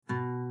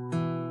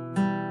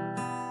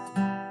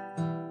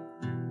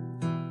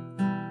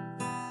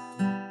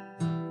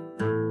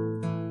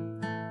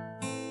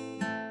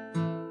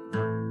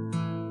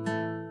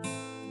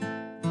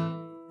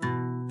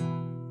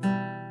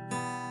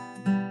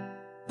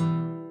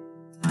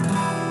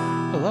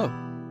Hello,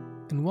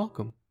 and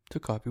welcome to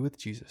Coffee with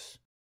Jesus.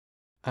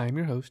 I'm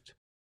your host,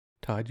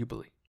 Todd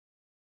Jubilee.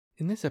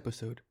 In this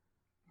episode,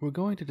 we're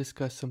going to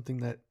discuss something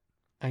that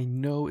I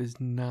know is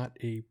not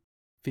a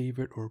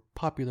favorite or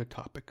popular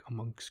topic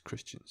amongst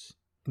Christians.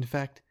 In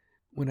fact,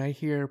 when I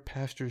hear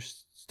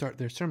pastors start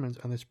their sermons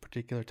on this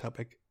particular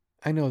topic,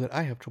 I know that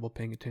I have trouble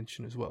paying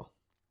attention as well.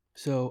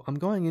 So I'm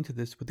going into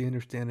this with the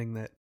understanding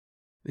that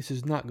this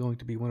is not going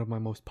to be one of my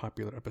most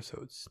popular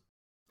episodes.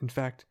 In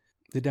fact,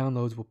 the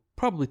downloads will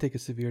probably take a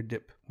severe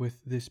dip with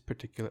this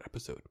particular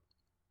episode.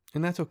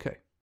 And that's okay.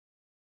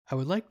 I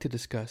would like to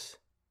discuss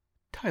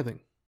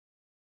tithing.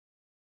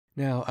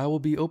 Now, I will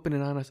be open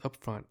and honest up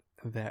front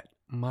that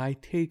my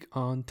take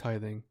on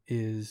tithing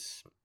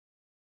is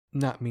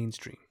not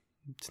mainstream.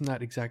 It's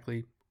not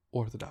exactly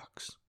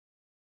orthodox.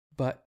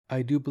 But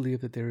I do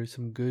believe that there is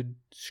some good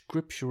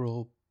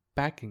scriptural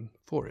backing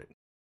for it.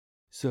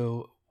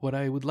 So what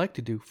I would like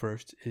to do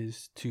first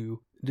is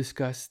to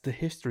discuss the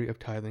history of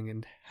tithing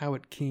and how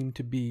it came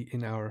to be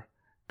in our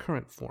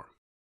current form.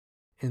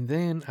 And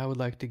then I would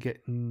like to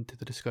get into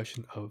the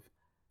discussion of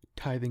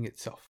tithing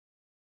itself.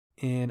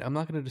 And I'm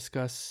not going to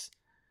discuss,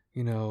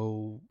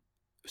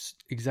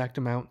 exact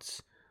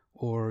amounts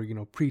or,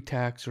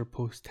 pre-tax or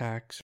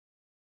post-tax.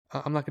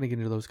 I'm not going to get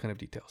into those kind of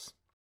details.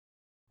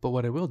 But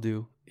what I will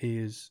do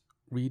is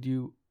read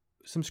you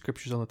some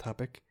scriptures on the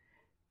topic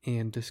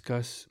and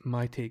discuss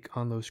my take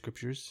on those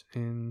scriptures,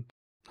 and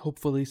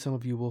hopefully some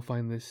of you will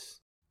find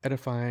this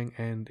edifying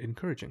and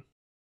encouraging.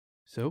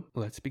 So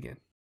let's begin.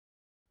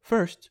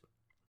 First,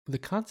 the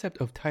concept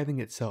of tithing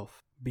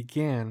itself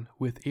began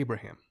with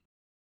Abraham.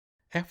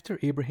 After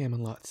Abraham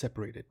and Lot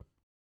separated,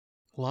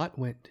 Lot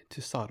went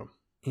to Sodom,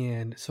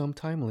 and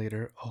sometime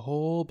later a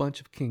whole bunch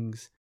of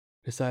kings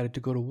decided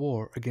to go to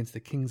war against the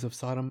kings of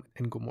Sodom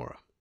and Gomorrah.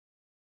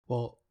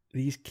 Well,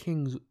 these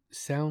kings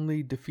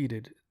soundly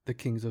defeated the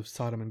kings of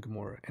Sodom and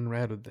Gomorrah and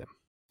routed them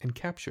and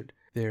captured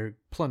their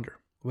plunder.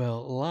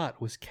 Well,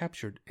 Lot was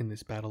captured in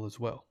this battle as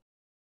well.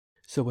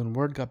 So when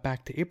word got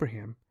back to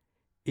Abraham,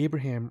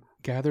 Abraham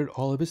gathered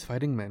all of his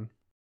fighting men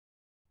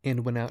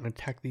and went out and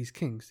attacked these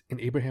kings,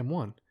 and Abraham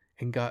won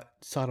and got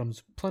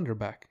Sodom's plunder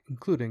back,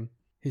 including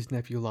his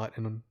nephew Lot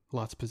and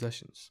Lot's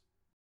possessions.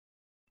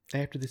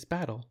 After this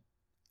battle,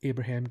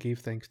 Abraham gave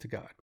thanks to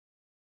God.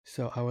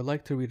 So I would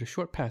like to read a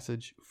short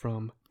passage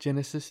from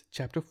Genesis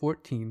chapter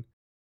 14,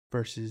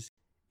 verses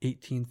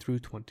 18 through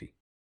 20.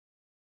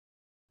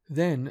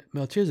 Then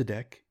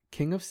Melchizedek,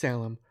 king of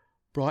Salem,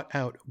 brought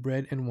out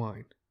bread and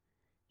wine.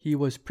 He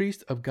was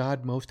priest of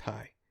God Most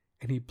High,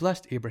 and he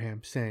blessed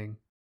Abraham, saying,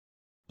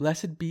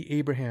 Blessed be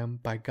Abraham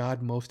by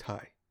God Most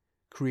High,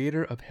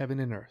 creator of heaven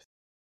and earth,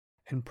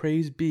 and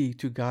praise be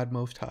to God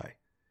Most High,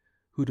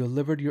 who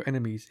delivered your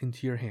enemies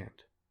into your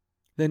hand.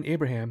 Then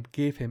Abraham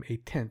gave him a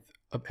tenth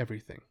of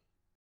everything.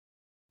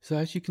 So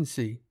as you can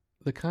see,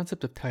 the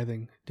concept of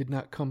tithing did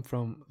not come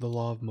from the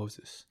law of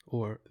Moses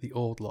or the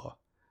old law,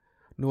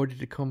 nor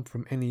did it come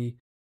from any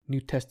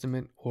New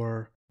Testament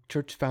or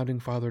church founding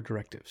father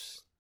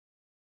directives.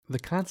 The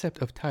concept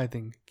of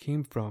tithing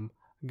came from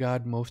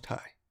God Most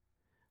High,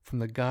 from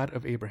the God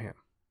of Abraham.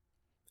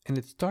 And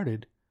it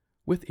started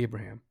with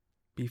Abraham,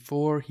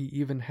 before he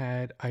even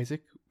had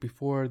Isaac,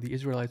 before the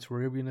Israelites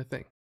were even a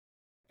thing.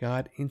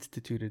 God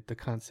instituted the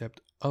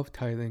concept of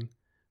tithing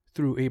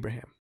through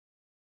Abraham.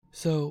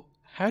 So,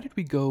 how did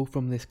we go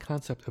from this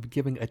concept of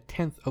giving a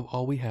tenth of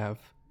all we have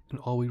and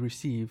all we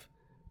receive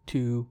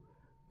to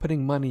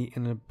putting money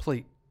in a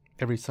plate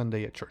every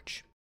Sunday at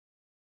church?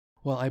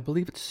 Well, I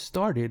believe it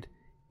started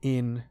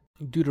in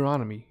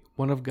Deuteronomy,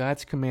 one of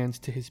God's commands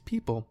to his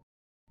people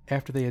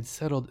after they had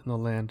settled in the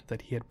land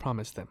that he had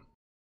promised them.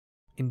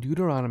 In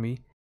Deuteronomy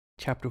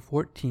chapter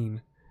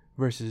 14,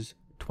 verses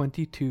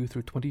 22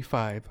 through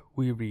 25,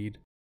 we read,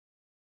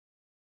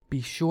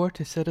 Be sure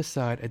to set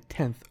aside a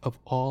tenth of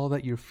all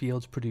that your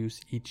fields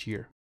produce each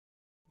year.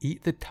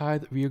 Eat the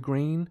tithe of your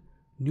grain,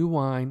 new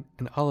wine,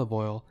 and olive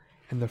oil,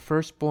 and the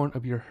firstborn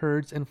of your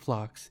herds and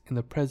flocks in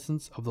the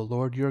presence of the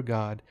Lord your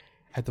God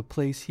at the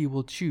place he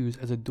will choose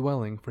as a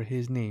dwelling for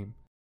his name,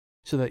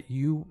 so that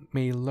you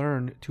may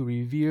learn to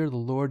revere the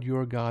Lord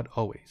your God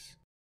always.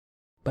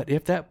 But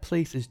if that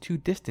place is too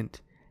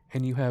distant,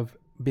 and you have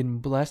been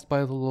blessed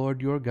by the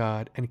Lord your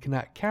God and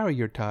cannot carry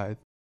your tithe,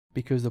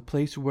 because the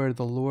place where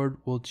the Lord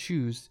will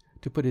choose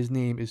to put his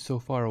name is so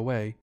far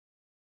away,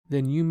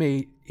 then you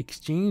may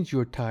exchange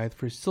your tithe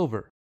for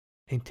silver,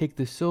 and take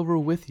the silver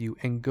with you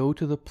and go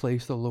to the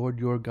place the Lord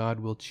your God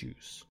will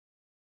choose.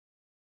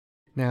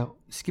 Now,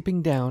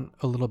 skipping down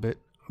a little bit,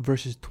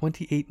 verses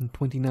 28 and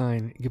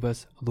 29 give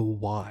us the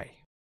why.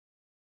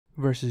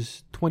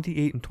 Verses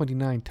 28 and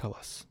 29 tell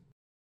us,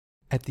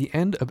 At the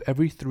end of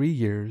every 3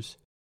 years,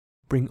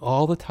 bring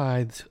all the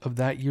tithes of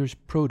that year's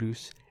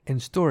produce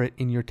and store it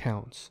in your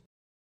towns,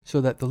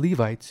 so that the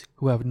Levites,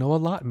 who have no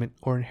allotment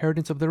or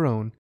inheritance of their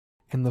own,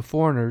 and the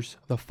foreigners,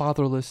 the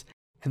fatherless,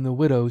 and the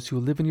widows who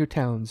live in your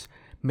towns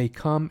may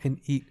come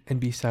and eat and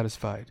be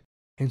satisfied,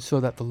 and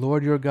so that the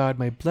Lord your God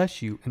may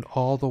bless you in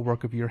all the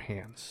work of your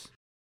hands.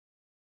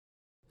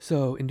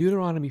 So in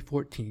Deuteronomy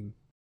 14,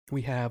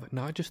 we have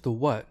not just the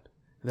what,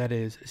 that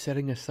is,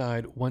 setting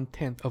aside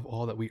 1/10 of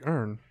all that we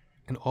earn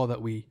and all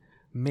that we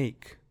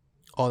make,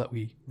 all that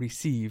we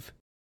receive,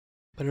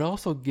 but it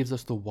also gives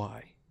us the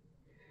why.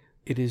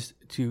 It is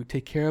to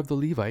take care of the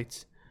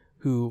Levites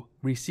who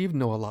received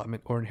no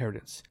allotment or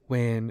inheritance.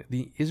 When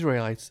the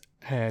Israelites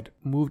had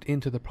moved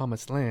into the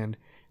promised land,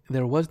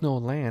 there was no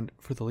land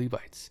for the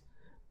Levites.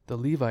 The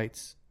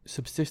Levites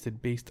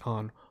subsisted based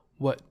on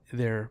what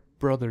their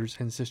brothers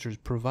and sisters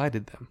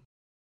provided them.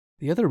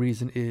 The other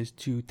reason is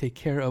to take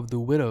care of the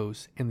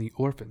widows and the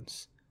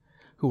orphans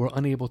who were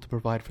unable to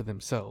provide for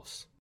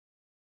themselves.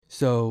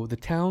 So the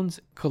towns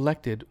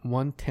collected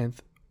 1/10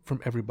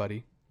 from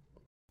everybody,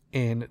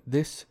 and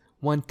this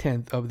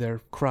 1/10 of their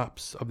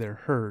crops, of their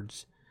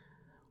herds,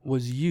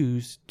 was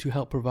used to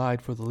help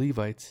provide for the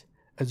Levites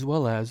as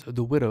well as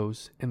the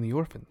widows and the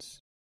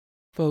orphans.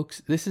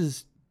 Folks, this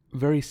is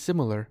very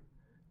similar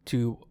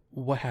to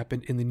what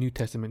happened in the New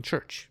Testament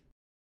church.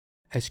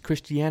 As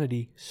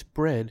Christianity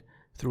spread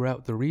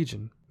throughout the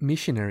region,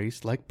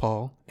 missionaries like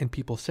Paul and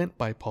people sent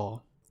by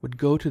Paul would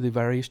go to the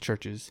various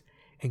churches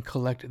and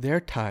collect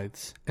their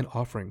tithes and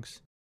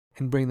offerings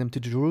and bring them to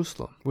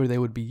Jerusalem, where they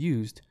would be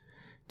used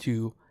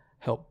to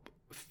help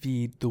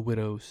feed the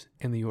widows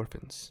and the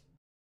orphans.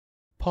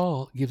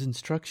 Paul gives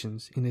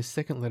instructions in his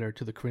second letter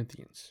to the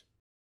Corinthians.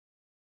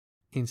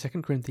 In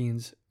 2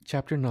 Corinthians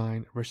chapter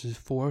 9, verses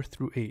 4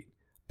 through 8,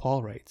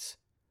 Paul writes,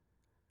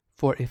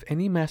 "For if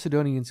any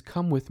Macedonians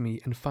come with me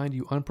and find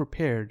you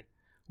unprepared,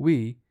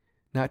 we,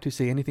 not to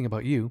say anything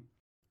about you,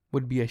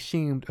 would be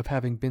ashamed of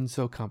having been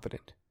so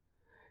confident.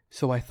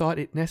 So I thought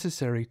it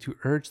necessary to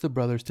urge the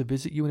brothers to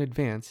visit you in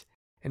advance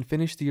and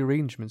finish the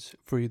arrangements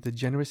for the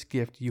generous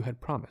gift you had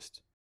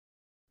promised.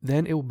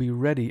 Then it will be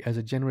ready as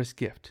a generous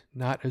gift,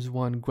 not as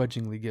one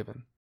grudgingly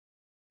given.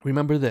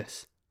 Remember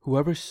this,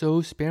 whoever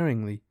sows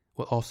sparingly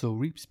will also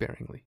reap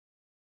sparingly,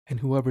 and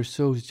whoever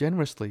sows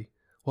generously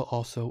will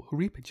also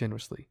reap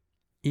generously.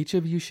 Each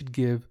of you should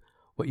give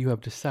what you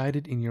have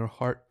decided in your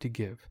heart to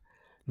give,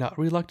 not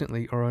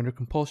reluctantly or under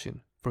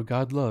compulsion, for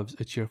God loves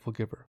a cheerful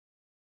giver.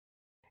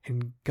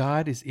 And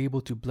God is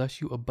able to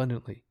bless you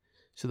abundantly,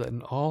 so that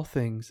in all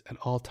things, at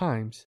all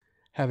times,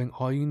 having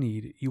all you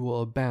need, you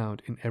will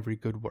abound in every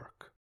good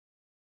work."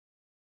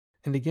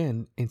 And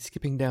again, in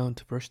skipping down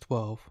to verse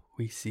 12,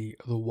 we see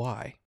the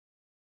why.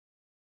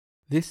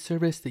 This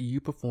service that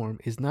you perform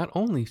is not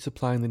only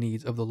supplying the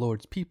needs of the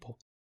Lord's people,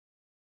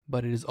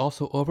 but it is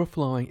also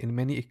overflowing in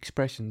many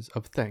expressions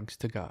of thanks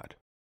to God.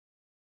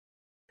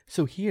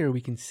 So here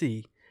we can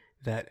see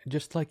that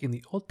just like in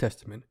the Old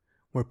Testament,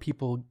 where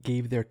people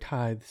gave their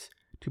tithes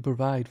to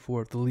provide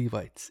for the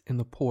Levites and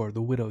the poor,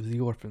 the widows, the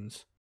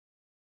orphans,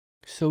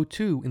 so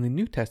too in the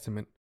New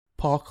Testament,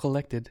 Paul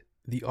collected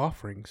the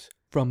offerings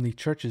from the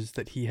churches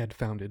that he had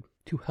founded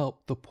to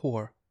help the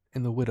poor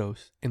and the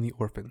widows and the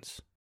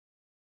orphans.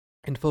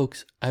 And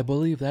folks, I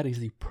believe that is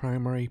the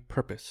primary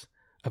purpose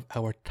of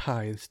our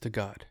tithes to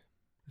God.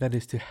 That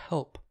is to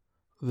help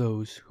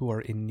those who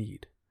are in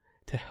need,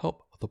 to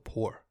help the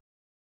poor,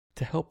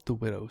 to help the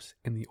widows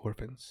and the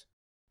orphans,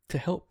 to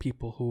help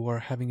people who are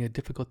having a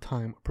difficult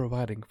time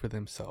providing for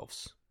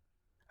themselves.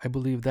 I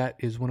believe that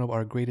is one of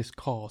our greatest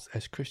calls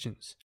as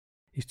Christians,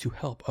 is to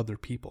help other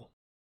people.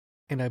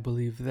 And I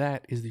believe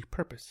that is the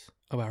purpose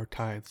of our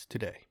tithes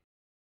today.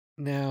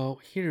 Now,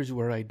 here's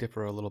where I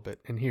differ a little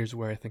bit, and here's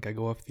where I think I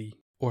go off the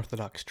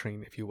orthodox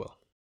train, if you will.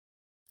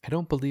 I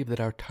don't believe that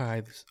our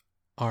tithes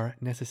are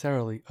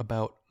necessarily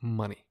about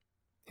money.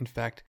 In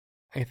fact,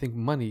 I think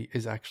money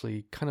is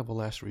actually kind of a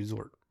last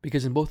resort.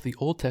 Because in both the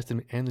Old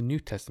Testament and the New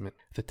Testament,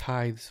 the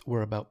tithes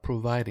were about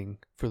providing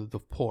for the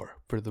poor,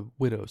 for the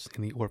widows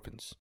and the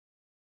orphans.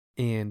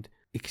 And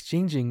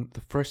exchanging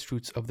the first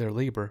fruits of their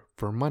labor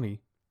for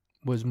money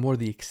was more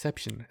the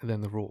exception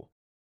than the rule.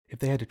 If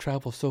they had to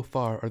travel so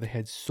far or they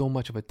had so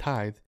much of a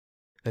tithe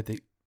that they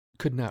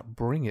could not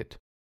bring it,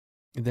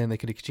 then they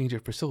could exchange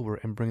it for silver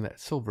and bring that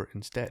silver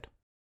instead.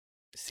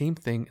 Same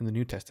thing in the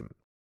New Testament.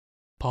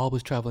 Paul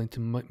was traveling to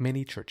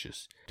many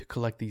churches to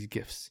collect these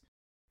gifts,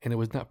 and it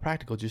was not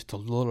practical just to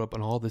load up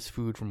on all this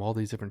food from all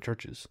these different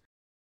churches.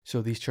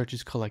 So these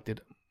churches collected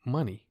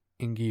money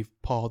and gave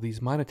Paul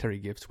these monetary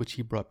gifts, which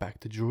he brought back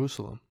to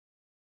Jerusalem.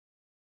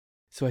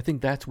 So I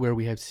think that's where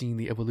we have seen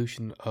the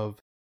evolution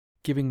of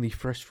giving the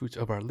first fruits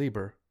of our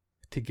labor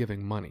to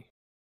giving money.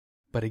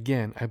 But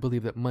again, I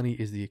believe that money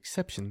is the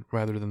exception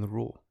rather than the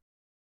rule.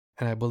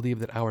 And I believe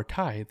that our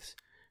tithes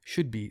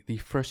should be the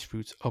first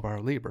fruits of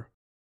our labor.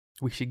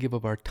 We should give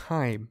of our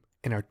time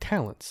and our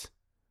talents,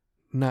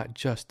 not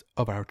just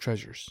of our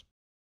treasures.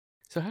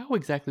 So how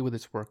exactly would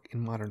this work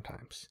in modern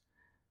times?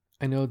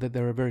 I know that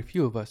there are very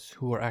few of us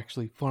who are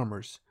actually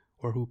farmers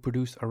or who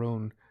produce our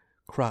own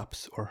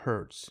crops or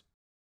herds.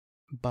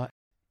 But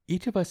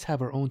each of us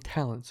have our own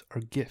talents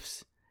or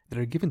gifts that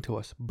are given to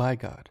us by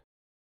God.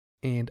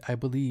 And I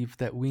believe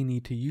that we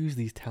need to use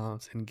these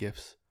talents and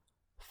gifts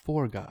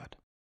for God.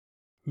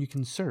 You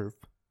can serve.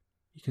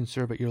 You can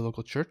serve at your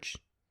local church.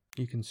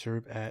 You can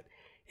serve at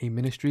a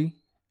ministry.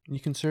 You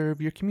can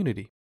serve your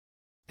community.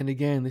 And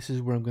again, this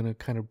is where I'm going to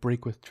kind of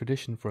break with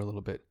tradition for a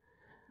little bit.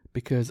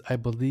 because I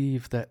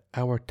believe that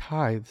our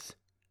tithes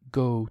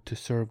go to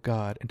serve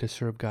God and to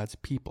serve God's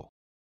people.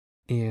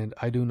 And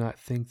I do not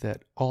think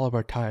that all of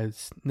our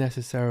tithes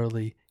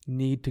necessarily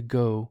need to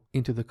go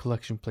into the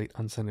collection plate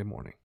on Sunday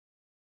morning.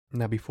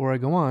 Now, before I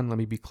go on, let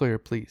me be clear,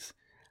 please.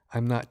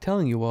 I'm not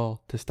telling you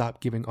all to stop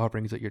giving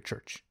offerings at your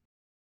church.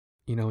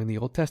 You know, in the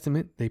Old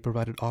Testament, they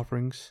provided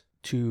offerings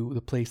to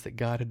the place that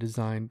God had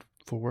designed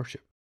for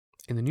worship.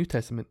 In the New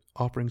Testament,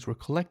 offerings were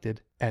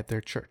collected at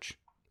their church.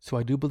 So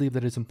I do believe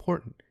that it's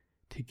important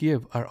to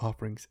give our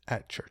offerings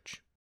at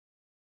church.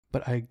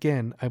 But I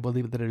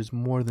believe that it is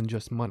more than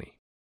just money.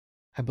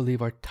 I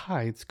believe our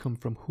tithes come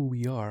from who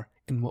we are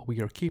and what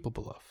we are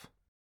capable of.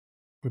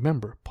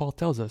 Remember, Paul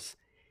tells us,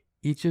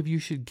 each of you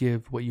should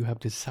give what you have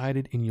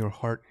decided in your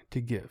heart to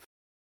give.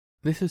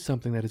 This is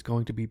something that is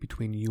going to be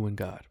between you and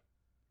God.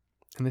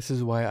 And this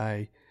is why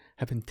I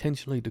have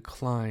intentionally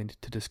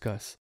declined to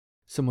discuss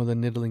some of the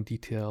niggling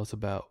details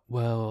about,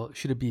 well,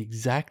 should it be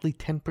exactly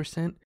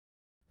 10%?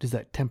 Does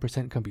that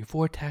 10% come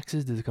before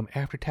taxes? Does it come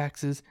after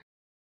taxes?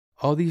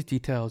 All these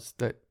details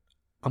that,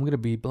 I'm going to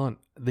be blunt,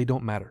 they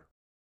don't matter.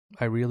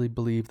 I really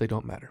believe they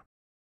don't matter.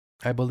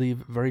 I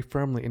believe very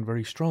firmly and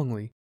very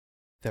strongly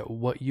that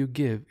what you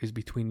give is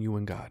between you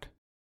and God.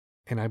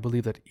 And I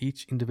believe that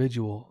each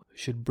individual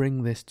should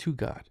bring this to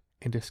God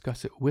and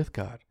discuss it with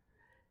God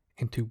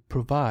and to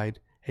provide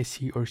as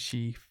he or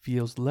she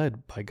feels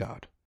led by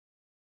God.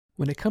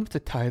 When it comes to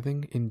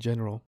tithing in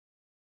general,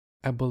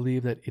 I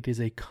believe that it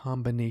is a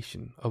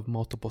combination of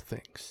multiple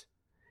things.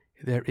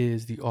 There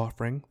is the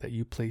offering that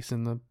you place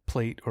in the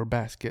plate or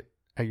basket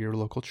at your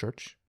local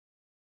church.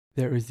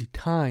 There is the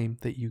time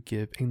that you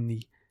give and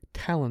the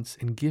talents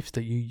and gifts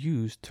that you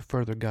use to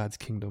further God's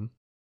kingdom.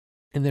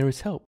 And there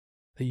is help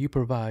that you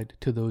provide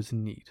to those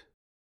in need.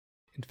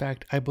 In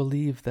fact, I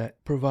believe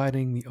that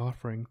providing the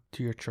offering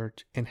to your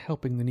church and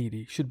helping the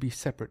needy should be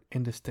separate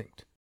and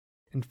distinct.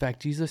 In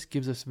fact, Jesus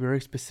gives us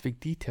very specific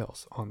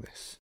details on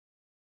this.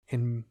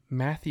 In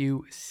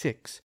Matthew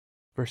 6,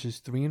 verses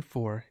 3 and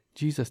 4,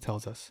 Jesus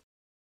tells us,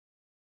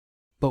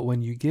 "But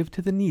when you give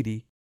to the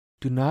needy,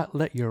 do not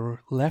let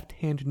your left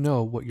hand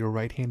know what your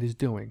right hand is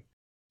doing,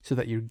 so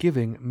that your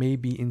giving may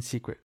be in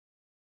secret.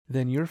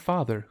 Then your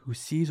Father, who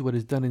sees what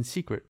is done in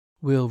secret,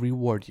 will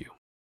reward you."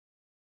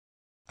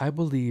 I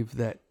believe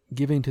that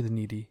giving to the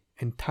needy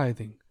and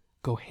tithing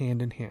go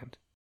hand in hand.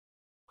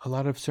 A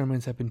lot of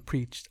sermons have been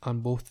preached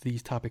on both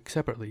these topics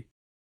separately,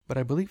 but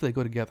I believe they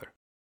go together.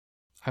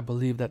 I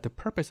believe that the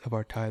purpose of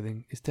our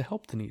tithing is to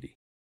help the needy,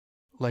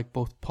 like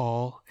both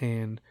Paul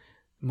and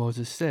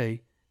Moses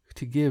say,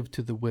 to give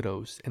to the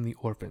widows and the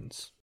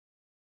orphans,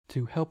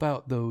 to help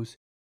out those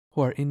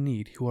who are in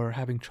need, who are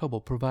having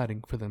trouble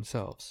providing for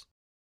themselves.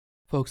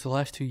 Folks, the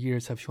last 2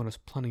 years have shown us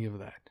plenty of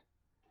that.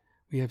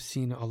 We have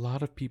seen a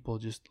lot of people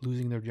just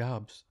losing their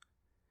jobs,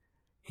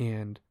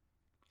 and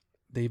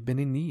they've been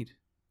in need,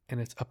 and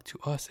it's up to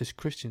us as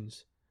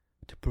Christians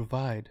to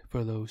provide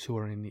for those who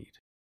are in need.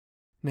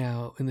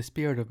 Now, in the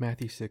spirit of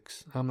Matthew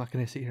 6, I'm not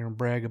going to sit here and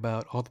brag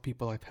about all the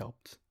people I've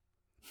helped,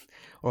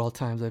 or all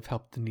times I've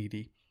helped the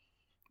needy.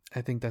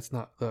 I think that's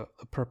not the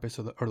purpose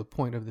or the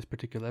point of this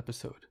particular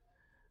episode.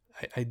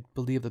 I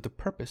believe that the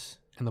purpose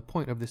and the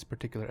point of this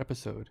particular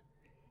episode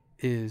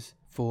is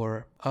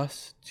for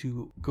us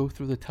to go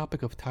through the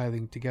topic of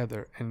tithing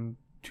together and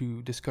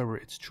to discover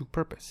its true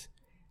purpose.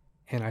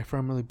 And I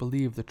firmly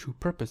believe the true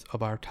purpose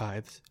of our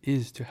tithes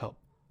is to help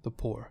the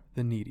poor,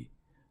 the needy,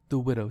 the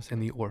widows,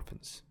 and the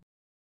orphans.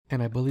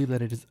 And I believe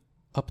that it is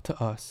up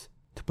to us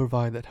to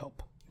provide that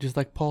help. Just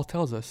like Paul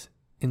tells us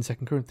in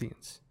 2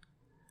 Corinthians,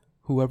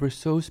 "Whoever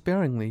sows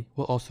sparingly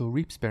will also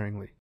reap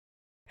sparingly,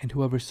 and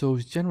whoever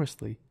sows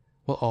generously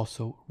will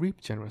also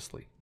reap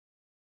generously."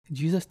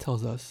 Jesus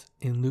tells us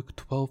in Luke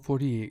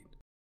 12:48,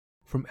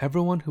 "From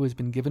everyone who has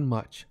been given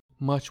much,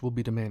 much will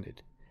be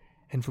demanded,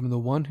 and from the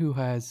one who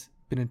has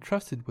been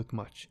entrusted with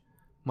much,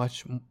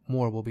 much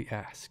more will be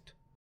asked."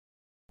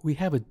 We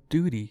have a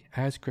duty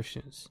as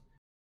Christians,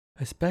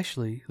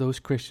 especially those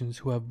Christians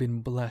who have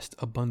been blessed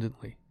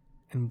abundantly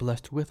and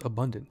blessed with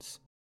abundance,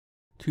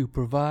 to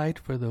provide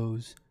for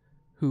those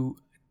who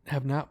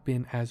have not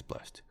been as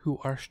blessed, who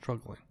are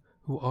struggling,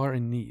 who are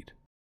in need.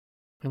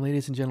 And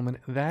ladies and gentlemen,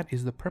 that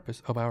is the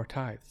purpose of our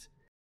tithes.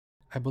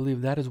 I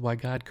believe that is why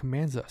God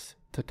commands us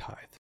to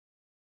tithe.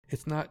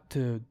 It's not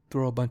to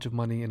throw a bunch of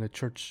money in a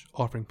church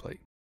offering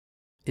plate.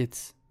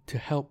 It's to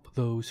help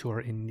those who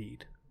are in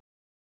need.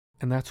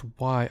 And that's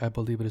why I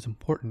believe it is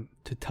important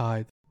to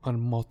tithe on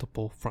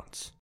multiple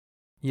fronts.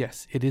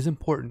 Yes, it is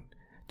important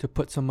to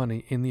put some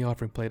money in the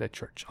offering plate at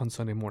church on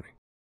Sunday morning.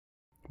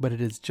 But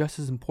it is just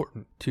as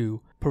important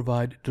to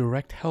provide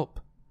direct help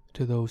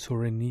to those who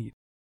are in need.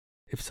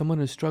 If someone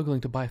is struggling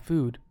to buy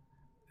food,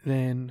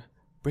 then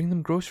bring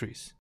them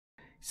groceries.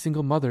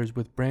 Single mothers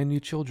with brand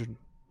new children,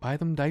 buy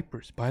them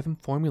diapers, buy them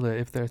formula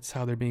if that's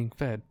how they're being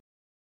fed.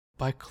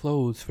 Buy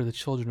clothes for the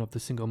children of the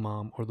single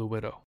mom or the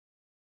widow.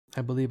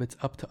 I believe it's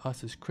up to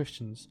us as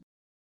Christians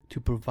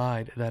to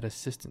provide that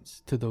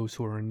assistance to those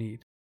who are in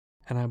need.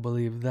 And I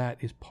believe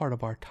that is part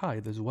of our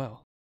tithe as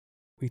well.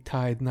 We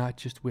tithe not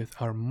just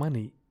with our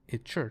money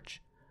at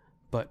church,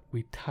 but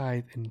we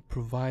tithe in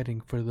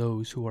providing for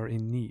those who are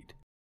in need.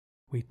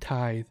 We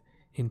tithe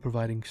in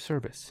providing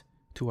service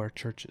to our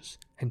churches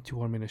and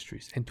to our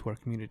ministries and to our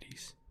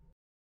communities.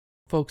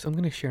 Folks, I'm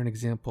going to share an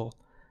example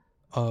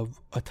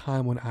of a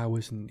time when I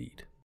was in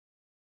need.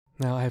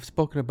 Now, I have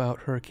spoken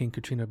about Hurricane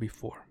Katrina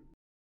before,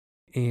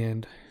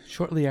 and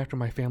shortly after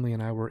my family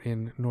and I were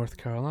in North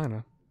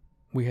Carolina,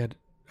 we had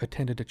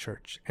attended a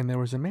church, and there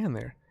was a man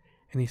there,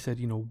 and he said,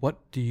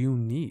 what do you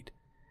need?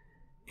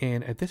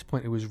 And at this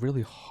point, it was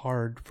really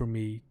hard for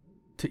me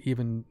to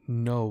even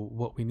know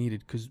what we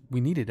needed, because we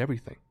needed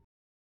everything.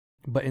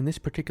 But in this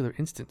particular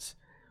instance,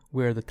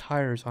 where the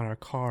tires on our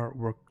car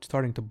were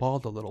starting to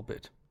bald a little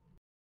bit,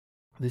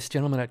 this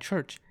gentleman at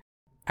church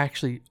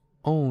actually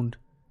owned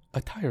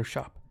a tire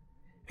shop.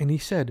 And he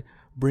said,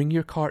 bring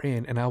your car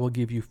in and I will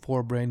give you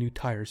 4 brand new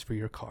tires for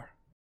your car.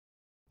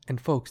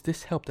 And folks,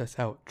 this helped us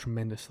out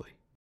tremendously.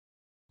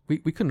 We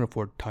couldn't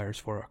afford tires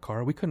for our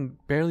car. We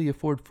couldn't barely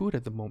afford food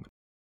at the moment.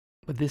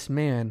 But this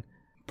man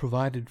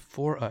provided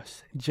for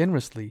us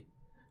generously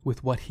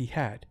with what he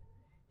had.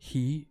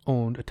 He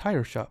owned a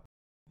tire shop.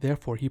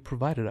 Therefore, he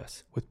provided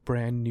us with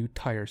brand new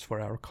tires for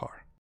our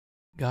car.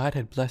 God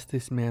had blessed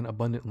this man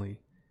abundantly,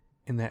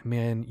 and that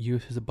man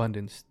used his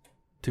abundance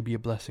to be a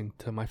blessing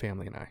to my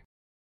family and I.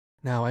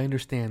 Now, I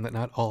understand that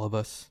not all of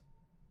us,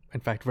 in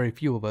fact, very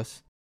few of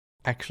us,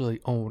 actually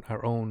own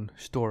our own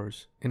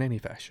stores in any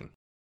fashion.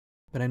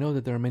 But I know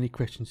that there are many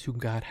Christians whom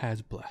God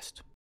has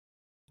blessed.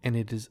 And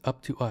it is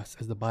up to us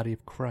as the body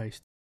of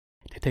Christ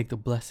to take the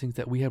blessings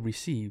that we have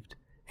received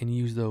and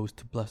use those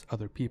to bless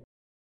other people.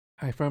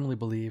 I firmly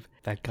believe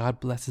that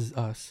God blesses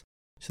us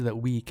so that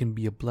we can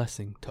be a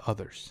blessing to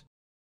others.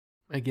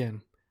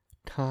 Again,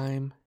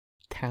 time,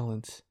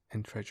 talents,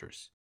 and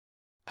treasures.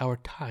 Our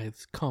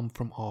tithes come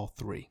from all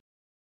 3.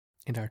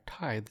 And our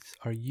tithes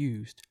are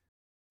used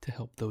to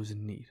help those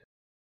in need.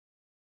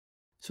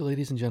 So,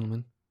 ladies and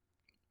gentlemen,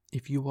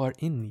 if you are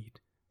in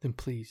need, then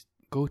please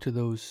go to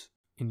those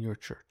in your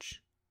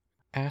church.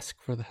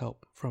 Ask for the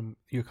help from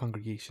your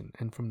congregation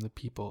and from the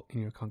people in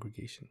your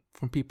congregation,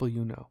 from people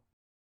you know.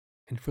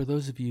 And for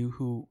those of you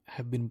who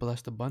have been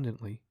blessed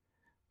abundantly,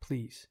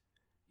 please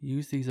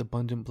use these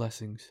abundant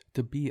blessings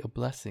to be a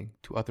blessing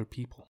to other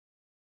people.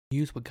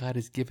 Use what God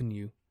has given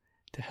you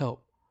to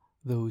help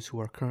those who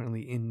are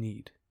currently in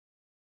need.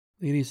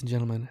 Ladies and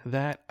gentlemen,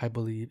 that, I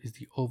believe, is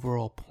the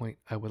overall point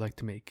I would like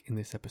to make in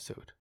this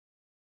episode.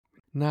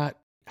 Not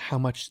how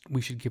much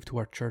we should give to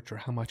our church or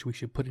how much we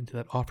should put into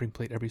that offering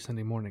plate every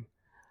Sunday morning,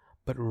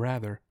 but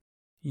rather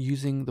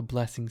using the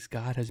blessings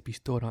God has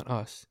bestowed on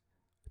us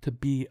to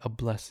be a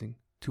blessing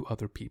to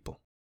other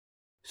people.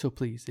 So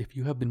please, if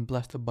you have been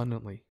blessed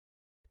abundantly,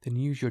 then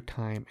use your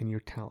time and your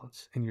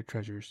talents and your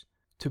treasures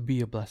to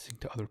be a blessing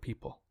to other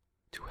people,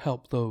 to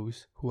help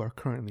those who are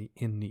currently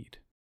in need.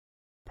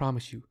 I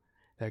promise you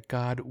that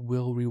God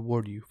will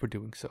reward you for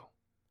doing so,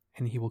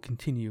 and He will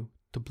continue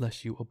to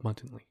bless you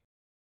abundantly.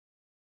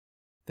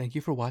 Thank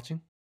you for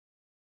watching.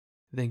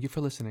 Thank you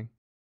for listening,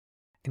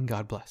 and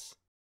God bless.